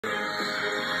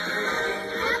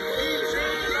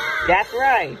That's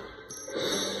right.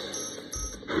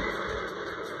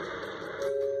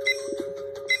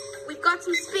 We've got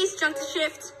some space junk to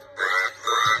shift.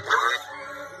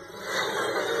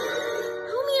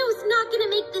 Romeo's not gonna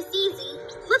make this easy.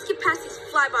 Let's get past these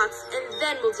flybots, and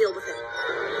then we'll deal with it.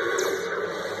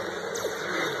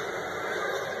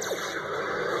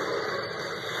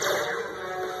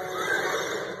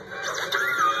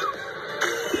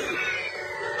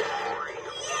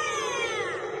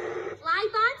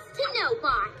 Flybots to no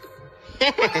bots.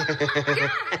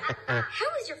 How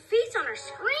is your face on our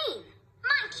screen?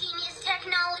 My genius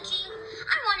technology.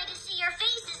 I wanted to see your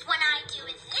faces when I do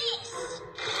this.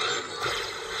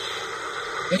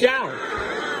 Good job.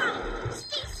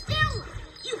 Stay still.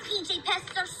 You PJ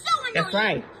pests are so annoying. That's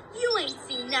right. You ain't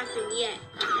seen nothing yet.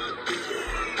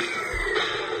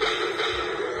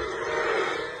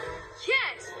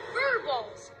 Yes,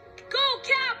 Furballs! Go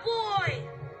Catboy!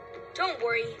 Don't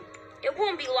worry, it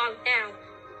won't be long now.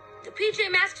 The PJ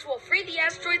Masks will free the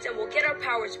asteroids and we'll get our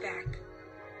powers back.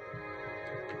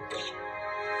 Hey,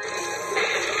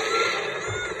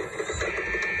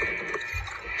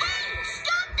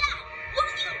 stop that! What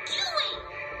are you doing?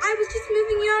 I was just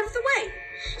moving you out of the way.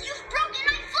 You've broken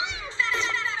my flying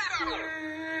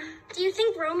feather! Do you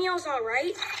think Romeo's all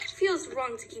right? Feels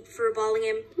wrong to keep furballing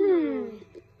him.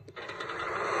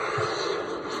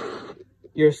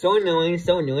 You're so annoying, it's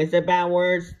a bad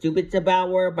word. Stupid's a bad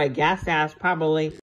word, but gas ass probably.